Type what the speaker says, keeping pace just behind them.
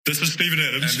This is Steven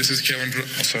Adams. And this is Kevin Durant.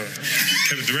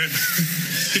 Kevin Durant.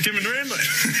 You're Kevin Durant, mate.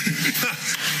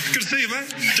 Good to see you,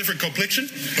 mate. Different complexion.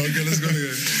 Okay, let's go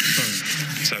again.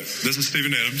 So, this is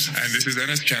Steven Adams. And this is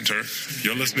Enes Kanter.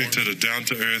 You're listening to the Down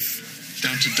to Earth.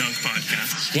 Down to Dunk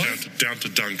podcast. What? Down to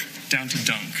Dunk. Down to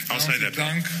Dunk. I'll say that.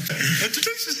 Dunk.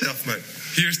 Introduce yourself, mate.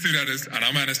 Here's Steven Adams, and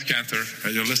I'm Enes Kanter.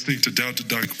 And you're listening to Down to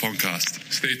Dunk podcast.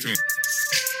 Stay tuned.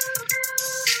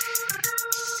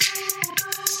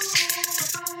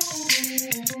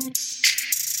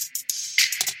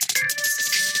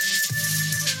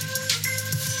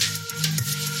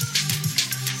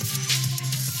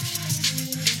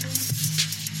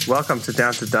 Welcome to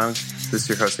Down to Dunk. This is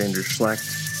your host, Andrew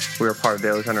Schlecht. We are part of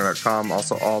DailyThunder.com,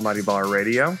 also Almighty Baller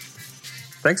Radio.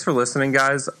 Thanks for listening,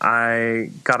 guys.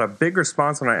 I got a big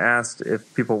response when I asked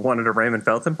if people wanted a Raymond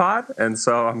Felton pod, and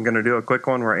so I'm going to do a quick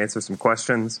one where I answer some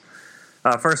questions.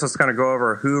 First, let's kind of go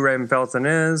over who Raymond Felton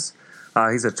is.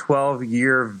 He's a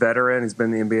 12-year veteran. He's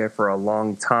been in the NBA for a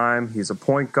long time. He's a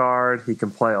point guard. He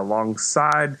can play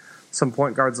alongside some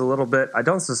point guards a little bit. I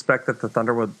don't suspect that the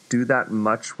Thunder will do that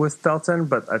much with Felton,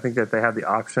 but I think that they have the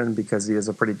option because he is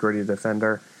a pretty gritty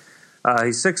defender.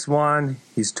 He's 6'1",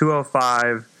 he's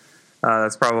 205.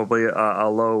 That's probably a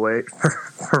low weight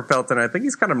for Felton. I think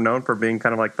he's kind of known for being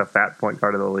kind of like the fat point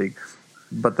guard of the league.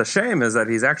 But the shame is that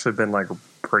he's actually been like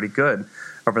pretty good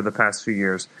over the past few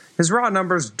years. His raw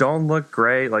numbers don't look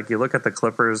great. Like you look at the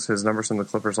Clippers, his numbers from the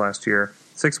Clippers last year,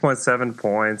 6.7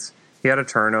 points. He had a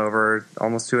turnover,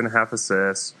 almost 2.5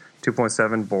 assists,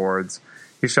 2.7 boards.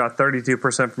 He shot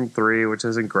 32% from three, which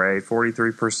isn't great,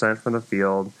 43% from the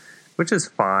field, which is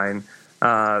fine.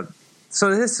 So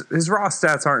his raw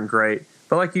stats aren't great,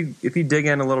 but like if you dig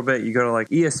in a little bit, you go to like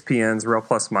ESPN's Real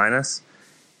Plus Minus,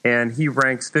 and he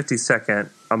ranks 52nd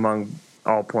among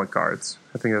all point guards.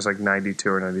 I think there's like 92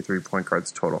 or 93 point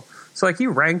guards total. So like he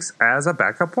ranks as a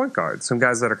backup point guard. Some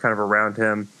guys that are kind of around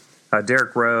him,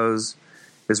 Derrick Rose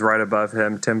is right above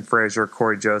him, Tim Frazier,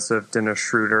 Corey Joseph, Dennis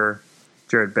Schroeder,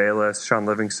 Jared Bayless, Sean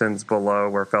Livingston's below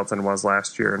where Felton was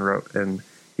last year in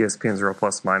ESPN's Real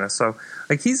Plus Minus. So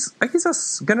like he's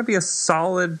going to be a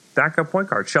solid backup point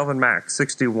guard. Shelvin Mack,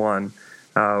 61,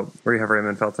 where you have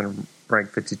Raymond Felton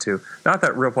ranked 52. Not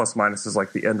that Real Plus Minus is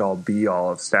like the end-all,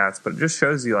 be-all of stats, but it just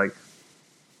shows you like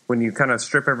when you kind of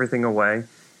strip everything away,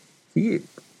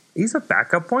 he's a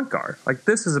backup point guard. Like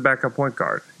this is a backup point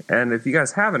guard. And if you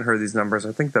guys haven't heard these numbers,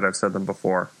 I think that I've said them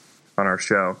before on our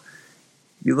show.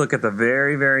 You look at the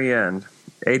very, very end,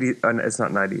 80. It's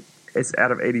not 90. It's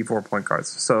out of 84 point guards.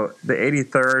 So the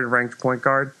 83rd ranked point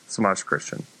guard, Samaj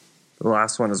Christian. The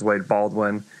last one is Wade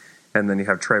Baldwin. And then you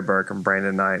have Trey Burke and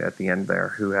Brandon Knight at the end there,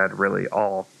 who had really,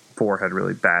 all four had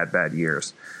really bad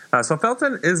years. So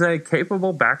Felton is a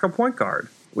capable backup point guard,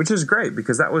 which is great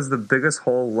because that was the biggest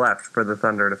hole left for the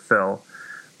Thunder to fill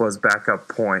was backup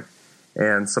point.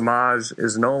 And Samaj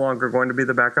is no longer going to be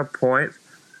the backup point.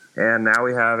 And now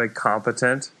we have a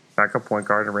competent backup point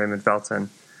guard in Raymond Felton.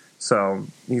 So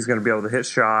he's going to be able to hit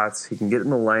shots. He can get in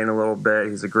the lane a little bit.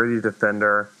 He's a gritty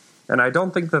defender. And I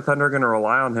don't think the Thunder are going to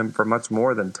rely on him for much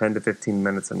more than 10 to 15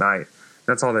 minutes a night.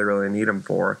 That's all they really need him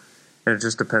for. And it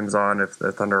just depends on if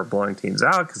the Thunder are blowing teams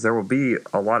out because there will be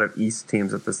a lot of East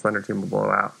teams that this Thunder team will blow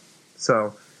out.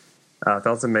 So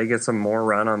Felton may get some more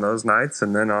run on those nights.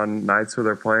 And then on nights where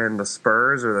they're playing the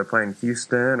Spurs or they're playing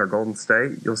Houston or Golden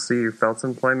State, you'll see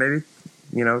Felton play maybe,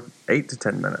 8 to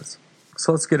 10 minutes.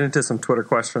 So let's get into some Twitter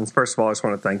questions. First of all, I just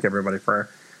want to thank everybody for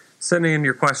sending in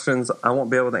your questions. I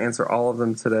won't be able to answer all of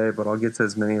them today, but I'll get to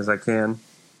as many as I can.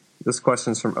 This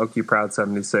question is from Okie Proud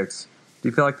 76. Do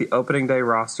you feel like the opening day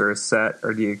roster is set,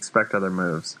 or do you expect other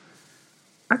moves?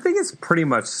 I think it's pretty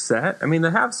much set. I mean,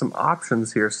 they have some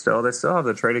options here still. They still have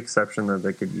the trade exception that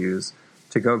they could use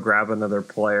to go grab another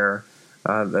player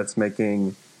that's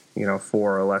making, $4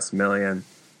 or less million.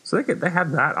 So they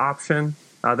have that option.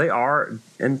 They are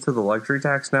into the luxury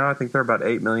tax now. I think they're about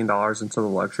 $8 million into the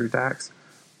luxury tax.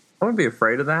 I wouldn't be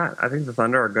afraid of that. I think the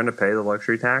Thunder are going to pay the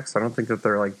luxury tax. I don't think that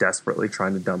they're like desperately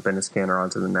trying to dump Enes Kanter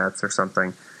onto the Nets or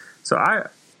something. So I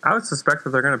would suspect that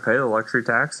they're going to pay the luxury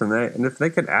tax, and if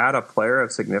they could add a player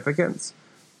of significance,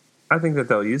 I think that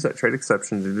they'll use that trade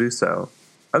exception to do so.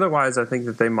 Otherwise, I think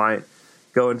that they might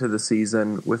go into the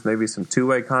season with maybe some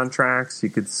two-way contracts. You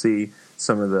could see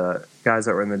some of the guys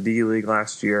that were in the D League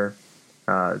last year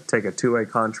take a two-way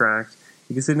contract.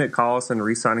 You can see Nick Collison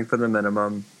re-signing for the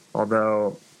minimum,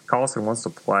 although Collison wants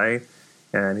to play,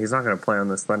 and he's not going to play on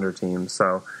this Thunder team.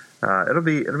 So it'll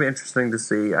be interesting to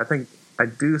see. I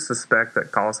do suspect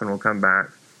that Collison will come back,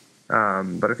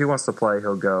 but if he wants to play,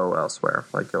 he'll go elsewhere.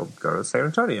 Like he'll go to San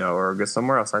Antonio or go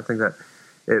somewhere else. I think that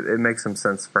it makes some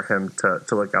sense for him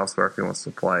to look elsewhere if he wants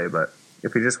to play. But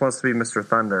If he just wants to be Mr.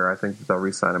 Thunder, I think that they'll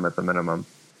re-sign him at the minimum.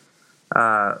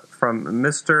 From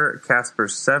Mr.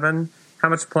 Casper7, how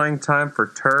much playing time for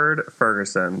Turd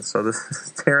Ferguson? So this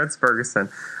is Terrence Ferguson.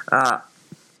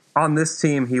 On this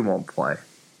team, he won't play.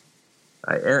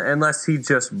 Unless he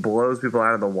just blows people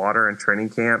out of the water in training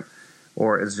camp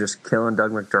or is just killing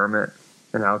Doug McDermott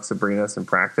and Alex Abrinas in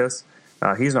practice,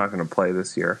 he's not going to play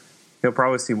this year. He'll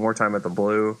probably see more time at the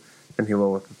Blue than he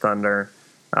will with the Thunder.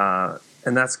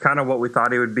 And that's kind of what we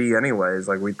thought he would be anyways.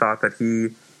 Like, we thought that he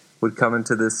would come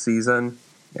into this season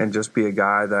and just be a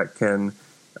guy that can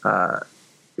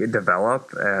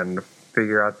develop and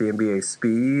figure out the NBA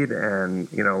speed and,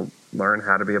 learn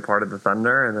how to be a part of the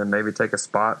Thunder and then maybe take a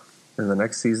spot in the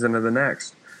next season or the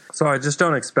next. So I just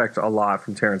don't expect a lot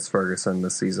from Terrence Ferguson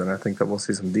this season. I think that we'll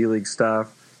see some D-League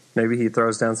stuff. Maybe he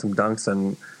throws down some dunks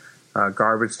in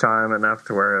garbage time enough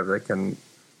to where they can,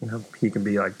 he can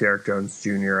be like Derek Jones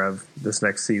Jr. of this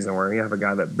next season, where you have a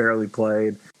guy that barely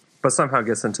played but somehow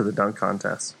gets into the dunk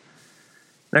contest.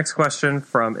 Next question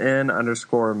from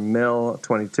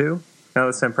N_Mill22. Now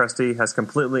that Sam Presti has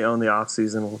completely owned the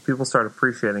offseason, will people start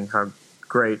appreciating how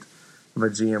great of a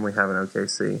GM we have in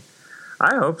OKC?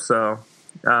 I hope so.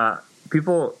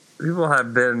 People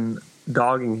have been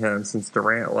dogging him since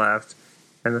Durant left,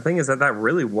 and the thing is that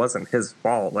really wasn't his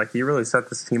fault. Like, he really set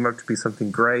this team up to be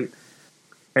something great,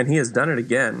 and he has done it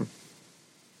again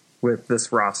with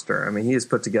this roster. I mean, he has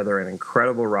put together an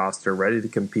incredible roster, ready to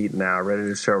compete now, ready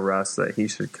to show Russ that he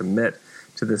should commit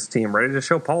to this team, ready to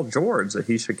show Paul George that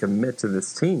he should commit to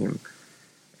this team.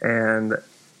 And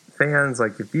fans,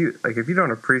 if you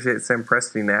don't appreciate Sam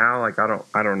Presti now, I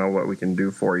don't know what we can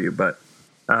do for you, but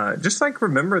just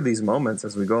remember these moments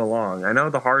as we go along. I know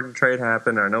the Harden trade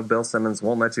happened. I know Bill Simmons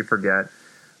won't let you forget,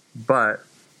 but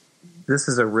this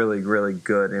is a really, really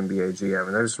good NBA GM,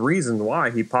 and there's reason why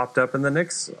he popped up in the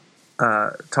Knicks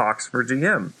talks for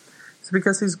GM. It's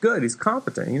because he's good. He's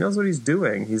competent. He knows what he's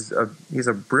doing. He's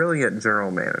a brilliant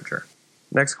general manager.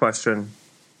 Next question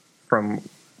from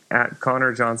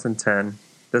 @ConnorJohnson10.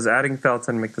 Does adding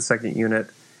Felton make the second unit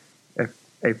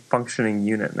a functioning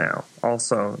unit now?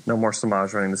 Also, no more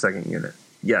Samaj running the second unit.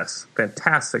 Yes,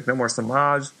 fantastic. No more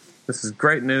Samaj. This is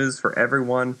great news for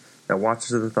everyone that watches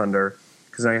the Thunder,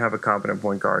 because now you have a competent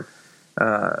point guard.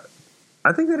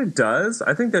 I think that it does.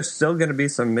 I think there's still going to be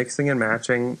some mixing and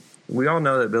matching. We all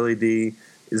know that Billy D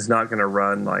is not going to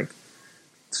run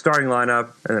starting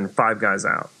lineup and then 5 guys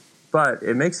out. But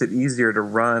it makes it easier to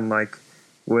run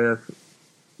with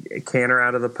Canner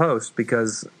out of the post,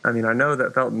 because, I know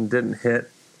that Felton didn't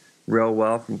hit real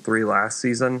well from 3 last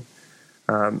season.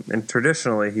 And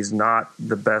traditionally, he's not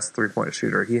the best three-point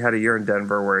shooter. He had a year in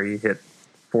Denver where he hit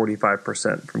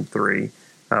 45% from 3.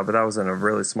 But that was in a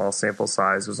really small sample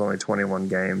size. It was only 21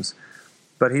 games.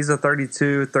 But he's a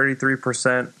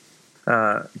 33%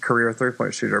 career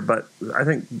three-point shooter. But I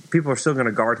think people are still going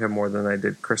to guard him more than they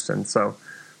did Kristen. So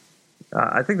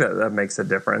I think that makes a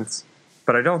difference.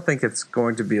 But I don't think it's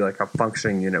going to be a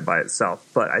functioning unit by itself.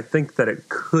 But I think that it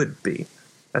could be.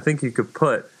 I think you could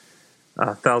put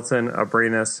Felton,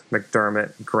 Abrinas,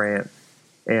 McDermott, Grant,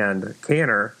 and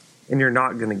Canner, and you're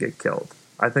not going to get killed.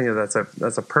 I think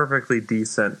that's a perfectly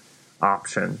decent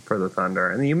option for the Thunder.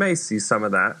 And you may see some of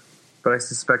that, but I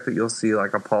suspect that you'll see a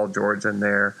Paul George in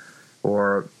there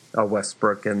or a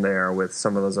Westbrook in there with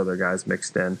some of those other guys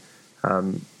mixed in.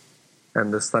 And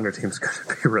this Thunder team is going to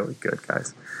be really good,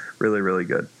 guys. Really, really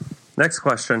good. Next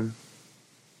question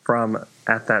from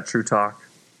 @ThatTrueTalk.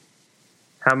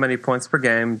 How many points per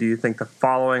game do you think the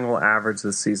following will average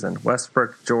this season?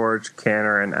 Westbrook, George,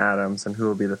 Canner, and Adams, and who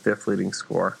will be the 5th leading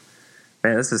scorer?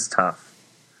 Man, this is tough.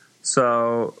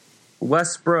 So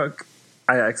Westbrook,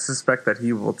 I suspect that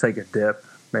he will take a dip,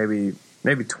 maybe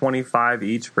 25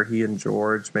 each for he and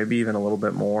George, maybe even a little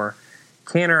bit more.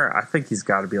 Canner, I think he's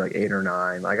got to be 8 or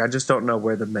 9. I just don't know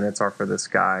where the minutes are for this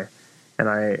guy. And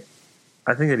I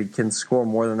think that he can score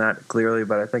more than that, clearly,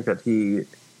 but I think that he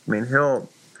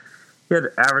had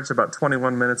averaged about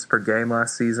 21 minutes per game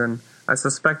last season. I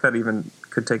suspect that even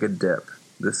could take a dip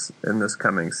in this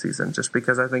coming season, just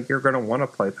because I think you're going to want to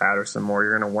play Patterson more.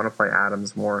 You're going to want to play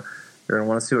Adams more. You're going to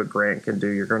want to see what Grant can do.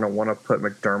 You're going to want to put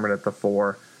McDermott at the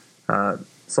 4.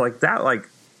 So that,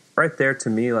 right there to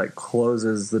me,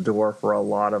 closes the door for a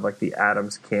lot of the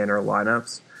Adams Canner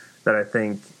lineups that I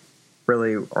think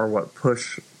really are what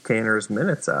push Canner's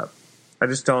minutes up. I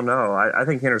just don't know. I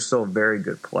think Canner's still a very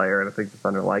good player, and I think the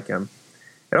Thunder like him.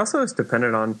 It also is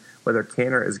dependent on whether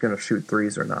Canner is going to shoot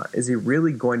threes or not. Is he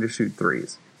really going to shoot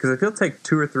threes? Because if he'll take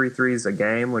 2 or 3 threes a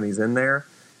game when he's in there,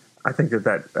 I think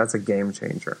that's a game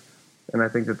changer. And I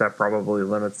think that probably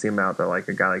limits the amount that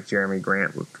a guy like Jeremy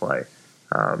Grant would play.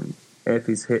 if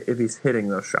he's hitting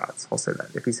those shots. I'll say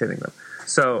that, if he's hitting them.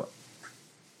 So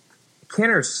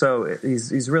Kanter's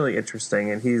he's really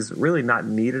interesting, and he's really not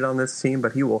needed on this team,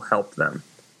 but he will help them.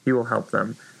 He will help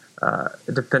them.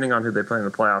 Depending on who they play in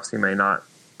the playoffs, he may not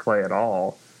play at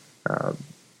all.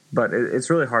 But it's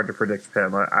really hard to predict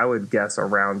him. I would guess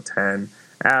around 10.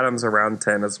 Adams around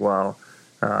 10 as well.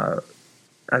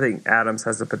 I think Adams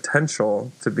has the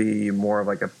potential to be more of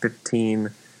like a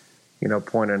 15,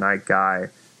 point a night guy.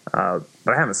 But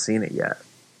I haven't seen it yet.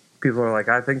 People are like,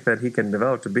 I think that he can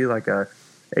develop to be like a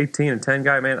 18 and 10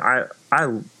 guy. Man,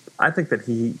 I think that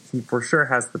he for sure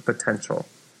has the potential.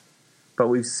 But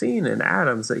we've seen in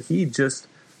Adams that he just,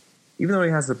 even though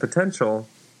he has the potential,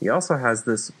 he also has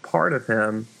this part of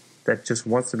him that just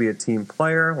wants to be a team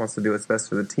player, wants to do what's best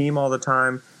for the team all the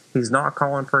time. He's not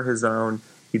calling for his own.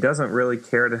 He doesn't really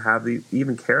care to have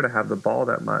the ball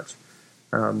that much.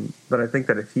 But I think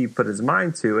that if he put his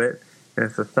mind to it, and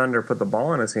if the Thunder put the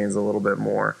ball in his hands a little bit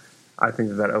more, I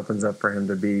think that opens up for him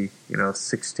to be,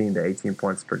 16 to 18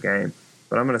 points per game.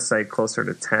 But I'm going to say closer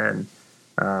to 10,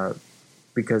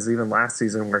 because even last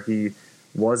season where he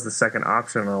was the second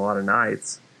option on a lot of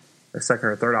nights, the second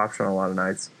or third option on a lot of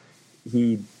nights,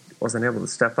 he wasn't able to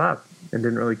step up and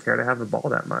didn't really care to have the ball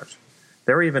that much.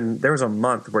 There was a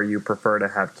month where you prefer to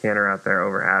have Kanter out there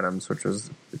over Adams, which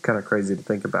was kind of crazy to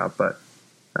think about. But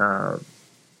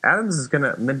Adams is going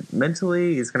to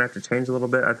mentally, he's going to have to change a little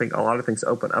bit. I think a lot of things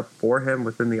open up for him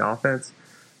within the offense,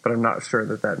 but I'm not sure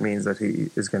that means that he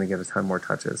is going to get a ton more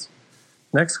touches.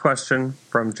 Next question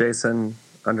from Jason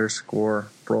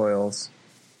 _Broyles.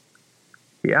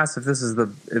 He asked if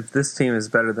this team is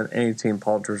better than any team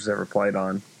Paul George has ever played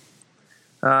on.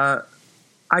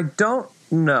 I don't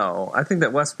know. I think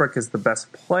that Westbrook is the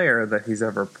best player that he's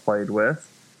ever played with.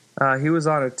 He was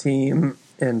on a team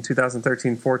in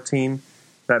 2013-14.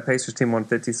 That Pacers team won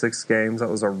 56 games. That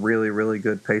was a really, really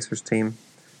good Pacers team.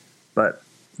 But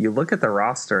you look at the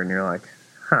roster and you're like,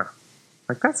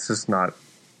 that's just not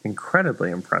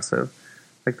incredibly impressive.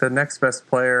 Like, the next best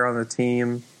player on the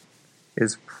team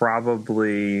is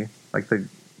probably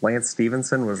Lance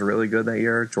Stevenson was really good that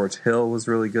year. George Hill was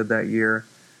really good that year.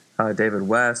 David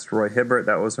West, Roy Hibbert.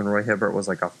 That was when Roy Hibbert was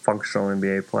like a functional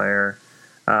NBA player.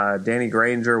 Danny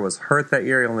Granger was hurt that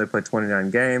year. He only played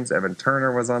 29 games. Evan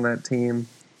Turner was on that team.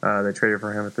 They traded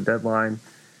for him at the deadline.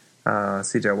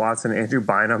 C.J. Watson, Andrew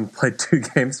Bynum played 2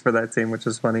 games for that team, which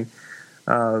is funny.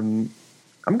 I'm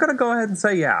going to go ahead and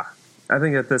say, yeah, I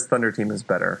think that this Thunder team is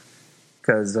better,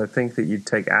 because I think that you'd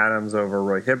take Adams over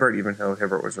Roy Hibbert, even though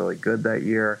Hibbert was really good that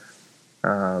year.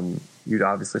 You'd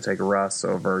obviously take Russ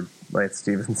over Lance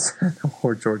Stevenson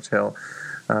or George Hill.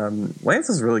 Lance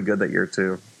was really good that year,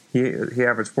 too. He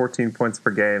averaged 14 points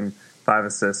per game, 5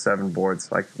 assists, 7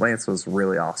 boards. Lance was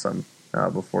really awesome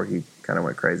before he kind of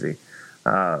went crazy.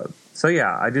 So,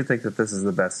 yeah, I do think that this is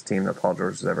the best team that Paul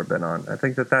George has ever been on. I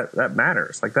think that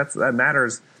matters. That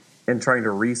matters in trying to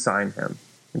re-sign him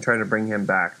and trying to bring him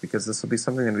back, because this will be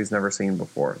something that he's never seen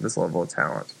before, this level of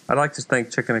talent. I'd like to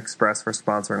thank Chicken Express for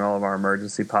sponsoring all of our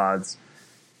emergency pods.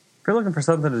 If you're looking for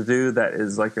something to do that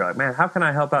is you're like, man, how can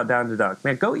I help out Down to Dunk?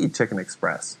 Man, go eat Chicken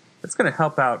Express. It's going to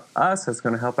help out us. It's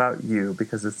going to help out you,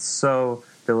 because it's so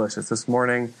delicious. This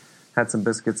morning, had some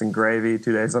biscuits and gravy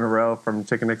 2 days in a row from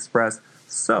Chicken Express.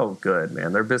 So good,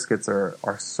 man. Their biscuits are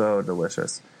so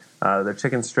delicious. Their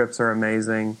chicken strips are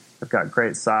amazing. They've got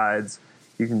great sides.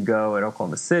 You can go in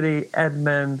Oklahoma City,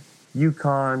 Edmond,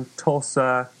 Yukon,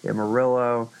 Tulsa,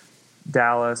 Amarillo,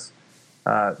 Dallas.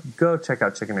 Go check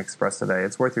out Chicken Express today.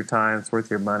 It's worth your time. It's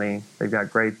worth your money. They've got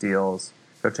great deals.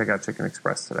 Go check out Chicken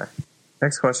Express today.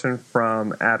 Next question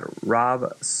from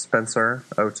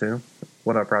 @RobSpencer02.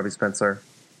 What up, Robbie Spencer?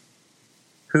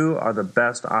 Who are the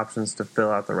best options to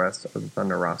fill out the rest of the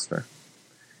Thunder roster?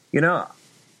 I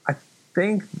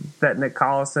think that Nick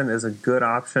Collison is a good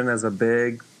option as a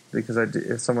big, because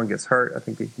if someone gets hurt, I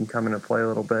think he can come in and play a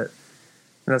little bit.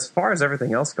 And as far as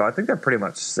everything else go, I think they're pretty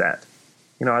much set.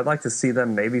 I'd like to see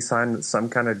them maybe sign some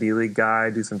kind of D-League guy,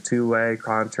 do some two-way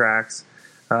contracts,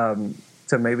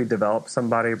 to maybe develop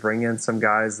somebody, bring in some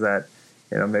guys that,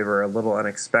 maybe are a little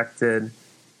unexpected,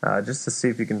 just to see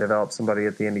if you can develop somebody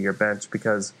at the end of your bench.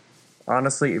 Because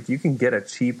honestly, if you can get a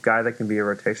cheap guy that can be a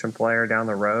rotation player down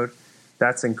the road,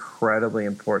 that's incredibly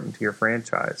important to your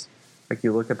franchise.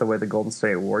 You look at the way the Golden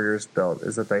State Warriors built,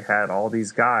 is that they had all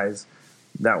these guys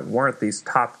that weren't these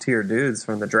top-tier dudes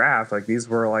from the draft. These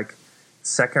were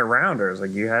second rounders.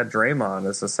 You had Draymond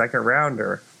as a second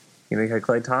rounder. You had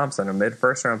Klay Thompson, a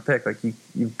mid-first round pick.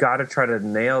 You've got to try to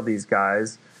nail these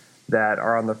guys that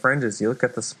are on the fringes. You look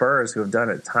at the Spurs, who have done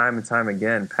it time and time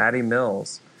again. Patty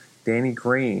Mills, Danny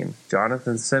Green,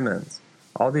 Jonathan Simmons.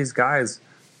 All these guys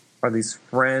are these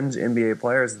fringe NBA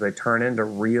players that they turn into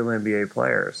real NBA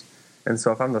players. And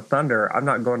so if I'm the Thunder, I'm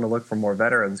not going to look for more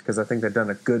veterans because I think they've done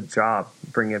a good job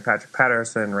bringing in Patrick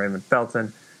Patterson, Raymond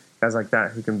Felton, guys like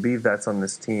that who can be vets on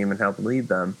this team and help lead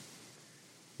them.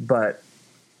 But,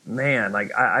 man,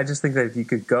 like I just think that if you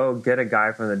could go get a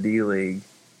guy from the D-League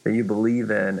that you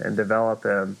believe in and develop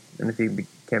him, and if he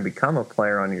can become a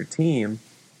player on your team,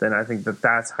 then I think that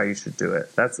that's how you should do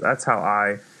it. That's how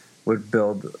I would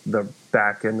build the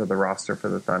back end of the roster for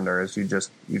the Thunder. Is you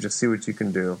just see what you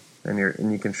can do, and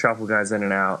you can shuffle guys in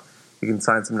and out. You can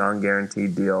sign some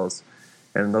non-guaranteed deals,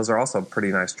 and those are also pretty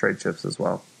nice trade chips as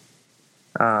well.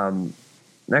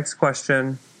 Next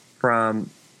question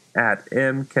from at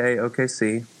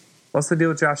MKOKC. What's the deal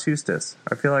with Josh Eustace?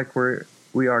 I feel like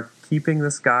we are keeping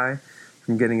this guy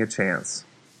from getting a chance.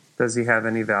 Does he have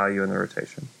any value in the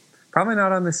rotation? Probably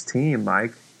not on this team,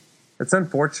 Mike. It's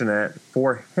unfortunate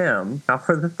for him, not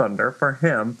for the Thunder, for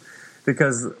him,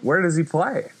 because where does he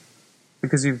play?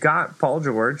 Because you've got Paul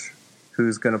George,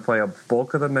 who's going to play a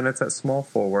bulk of the minutes at small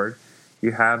forward.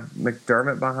 You have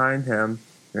McDermott behind him.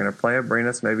 You're going to play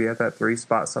Abrinas maybe at that 3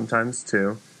 spot sometimes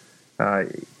too.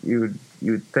 You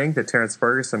would think that Terrence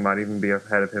Ferguson might even be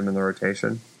ahead of him in the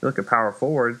rotation. You look at power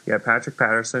forward, you have Patrick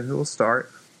Patterson who will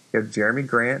start. You have Jeremy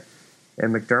Grant,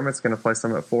 and McDermott's going to play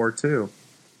some at 4 too.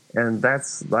 And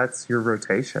that's your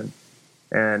rotation.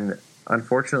 And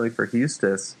unfortunately for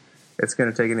Eustace, it's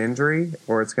going to take an injury,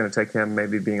 or it's going to take him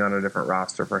maybe being on a different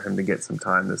roster for him to get some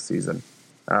time this season.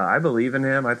 I believe in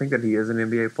him. I think that he is an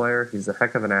NBA player. He's a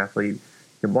heck of an athlete.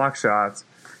 He can block shots.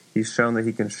 He's shown that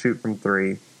he can shoot from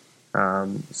 3.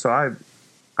 So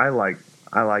I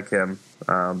like him,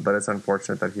 but it's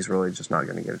unfortunate that he's really just not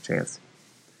going to get a chance.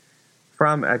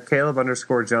 From at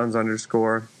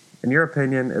Caleb_Jones_, in your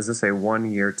opinion, is this a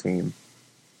 1-year team?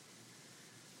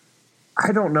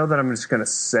 I don't know that I'm just going to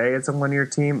say it's a 1-year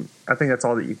team. I think that's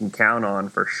all that you can count on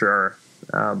for sure.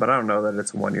 But I don't know that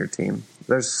it's a 1-year team.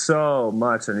 There's so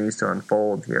much that needs to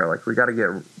unfold here. Like, we got to get,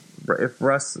 if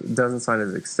Russ doesn't sign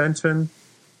his extension,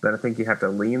 then I think you have to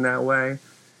lean that way.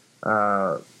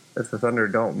 If the Thunder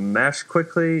don't mesh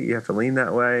quickly, you have to lean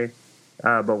that way.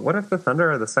 But what if the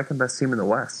Thunder are the second best team in the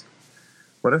West?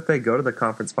 What if they go to the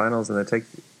conference finals and they take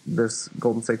this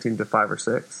Golden State team to 5 or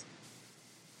 6?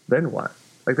 Then what?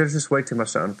 Like, there's just way too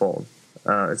much to unfold.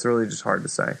 It's really just hard to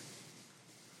say.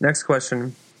 Next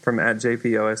question from at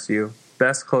JPOSU.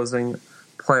 Best closing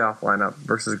playoff lineup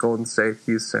versus Golden State,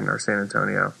 Houston, or San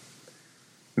Antonio?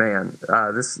 Man,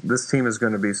 this team is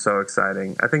going to be so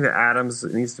exciting. I think that Adams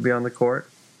needs to be on the court.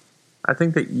 I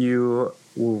think that you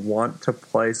will want to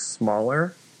play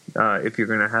smaller if you're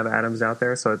going to have Adams out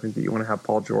there. So I think that you want to have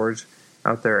Paul George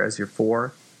out there as your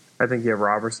 4. I think you have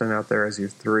Robertson out there as your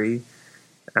 3.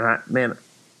 And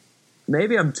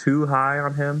maybe I'm too high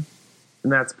on him,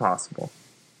 and that's possible.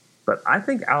 But I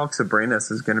think Alex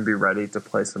Abrinas is going to be ready to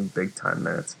play some big-time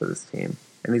minutes for this team.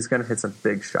 And he's going to hit some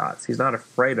big shots. He's not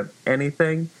afraid of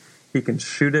anything. He can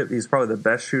shoot it. He's probably the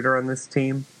best shooter on this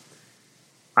team.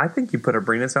 I think you put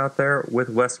Abrinas out there with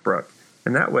Westbrook.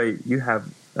 And that way you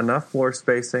have enough floor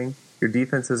spacing. Your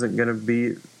defense isn't going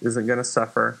to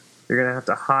suffer. You're going to have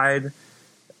to hide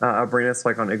Abrinas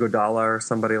like on Iguodala or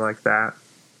somebody like that.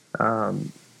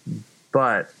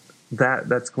 But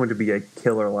that's going to be a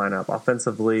killer lineup.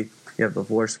 Offensively, you have the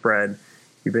floor spread.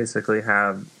 You basically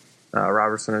have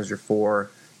Robertson as your 4.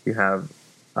 You have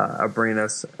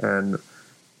Abrinas and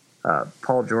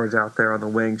Paul George out there on the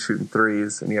wing shooting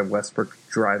 3s, and you have Westbrook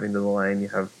driving to the lane. You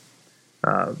have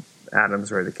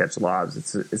Adams ready to catch lobs.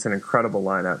 It's an incredible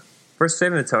lineup. For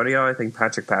San Antonio, I think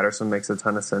Patrick Patterson makes a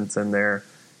ton of sense in there,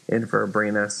 in for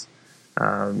Abrinas.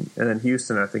 And then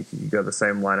Houston, I think you could go the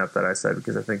same lineup that I said,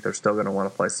 because I think they're still going to want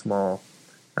to play small.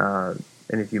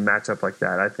 And if you match up like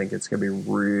that, I think it's going to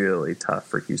be really tough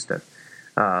for Houston.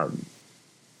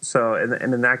 So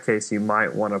in that case, you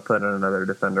might want to put in another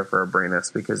defender for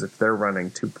Abrinas, because if they're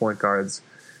running 2 point guards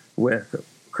with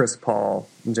Chris Paul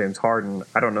and James Harden,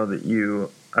 I don't know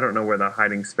where the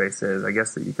hiding space is. I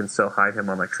guess that you can still hide him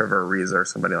on like Trevor Ariza or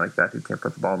somebody like that who can't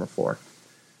put the ball on the floor.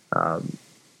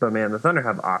 But man, the Thunder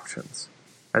have options.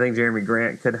 I think Jeremy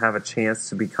Grant could have a chance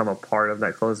to become a part of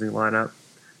that closing lineup,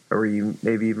 or you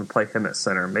maybe even play him at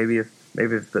center. Maybe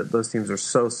if those teams are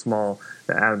so small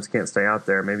that Adams can't stay out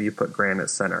there, maybe you put Grant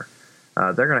at center.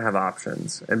 They're going to have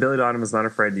options. And Billy Donovan is not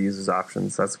afraid to use his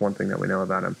options. That's one thing that we know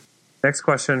about him. Next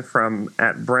question from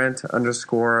at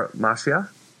Brent_Mashia.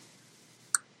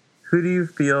 Who do you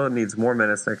feel needs more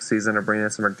minutes next season,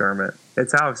 Abrinas or McDermott?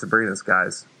 It's Alex Abrinas,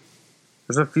 guys.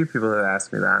 There's a few people that have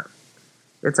asked me that.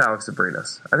 It's Alex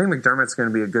Abrinas. I think McDermott's going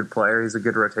to be a good player. He's a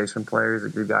good rotation player. He's a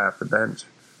good guy off the bench.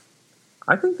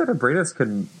 I think that Abrinas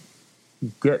could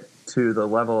get to the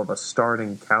level of a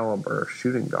starting caliber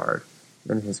shooting guard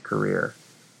in his career.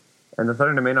 And the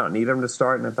Thunder may not need him to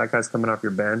start, and if that guy's coming off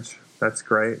your bench, that's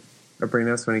great.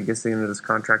 Abrinas, when he gets to the end of this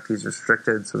contract, he's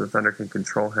restricted, so the Thunder can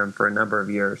control him for a number of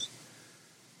years.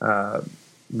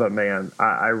 But man,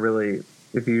 I really,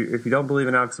 if you don't believe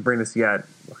in Alex Abrinas yet,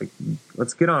 like,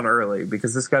 let's get on early,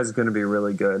 because this guy's going to be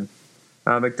really good.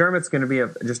 McDermott's going to be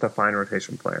just a fine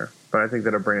rotation player, but I think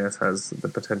that Abrinas has the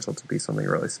potential to be something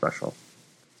really special.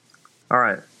 All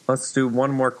right, let's do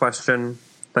one more question.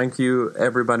 Thank you,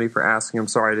 everybody, for asking. I'm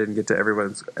sorry I didn't get to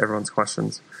everyone's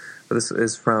questions, but this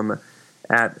is from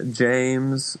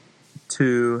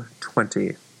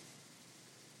 @James220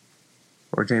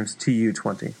 or James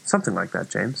TU20, something like that.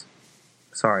 James,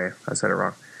 sorry, I said it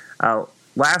wrong.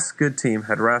 Last good team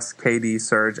had Russ, KD,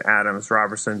 Serge, Adams,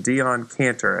 Robertson, Dion,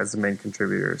 Cantor as the main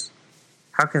contributors.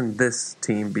 How can this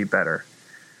team be better?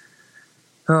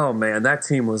 Oh, man, that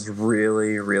team was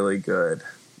really, really good.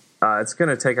 It's going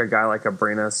to take a guy like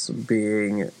Abrinas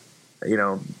being,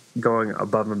 going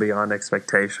above and beyond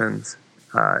expectations.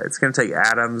 It's going to take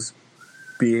Adams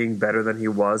being better than he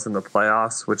was in the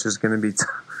playoffs, which is going to be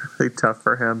really tough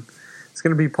for him. It's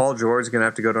going to be Paul George going to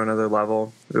have to go to another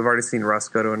level. We've already seen Russ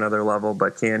go to another level,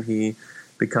 but can he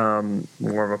become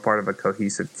more of a part of a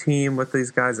cohesive team with these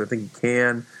guys? I think he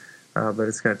can, but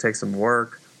it's going to take some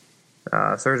work.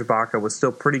 Serge Ibaka was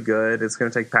still pretty good. It's going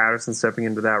to take Patterson stepping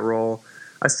into that role.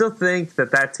 I still think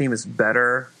that team is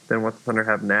better than what the Thunder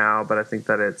have now, but I think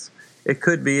that it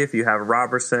could be if you have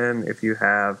Robertson, if you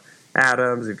have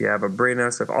Adams, if you have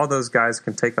Abrinas, if all those guys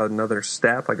can take another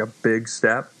step, like a big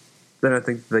step, then I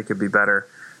think they could be better.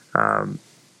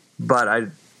 But I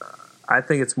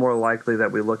think it's more likely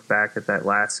that we look back at that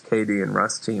last KD and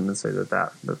Russ team and say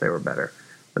that they were better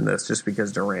than this, just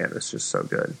because Durant is just so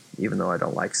good, even though I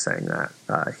don't like saying that.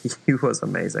 He was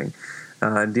amazing.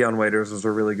 And Dion Waiters was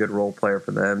a really good role player for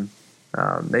them.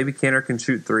 Maybe Cantor can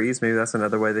shoot threes. Maybe that's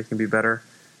another way they can be better.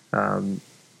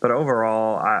 But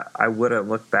overall, I wouldn't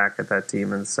look back at that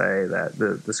team and say that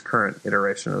this current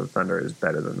iteration of the Thunder is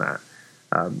better than that.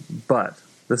 But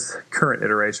this current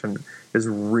iteration is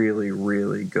really,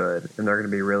 really good, and they're going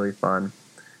to be really fun.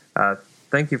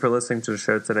 Thank you for listening to the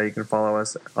show today. You can follow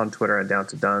us on Twitter at Down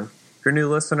to Dunk. If you're a new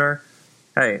listener,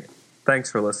 hey,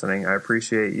 thanks for listening. I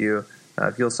appreciate you.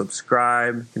 If you'll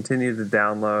subscribe, continue to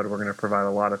download. We're going to provide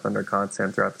a lot of Thunder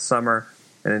content throughout the summer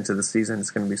and into the season. It's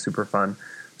going to be super fun.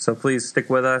 So please stick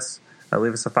with us.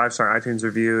 Leave us a 5-star iTunes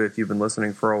review if you've been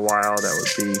listening for a while. That would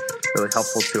be really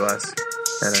helpful to us.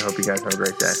 And I hope you guys have a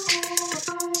great day.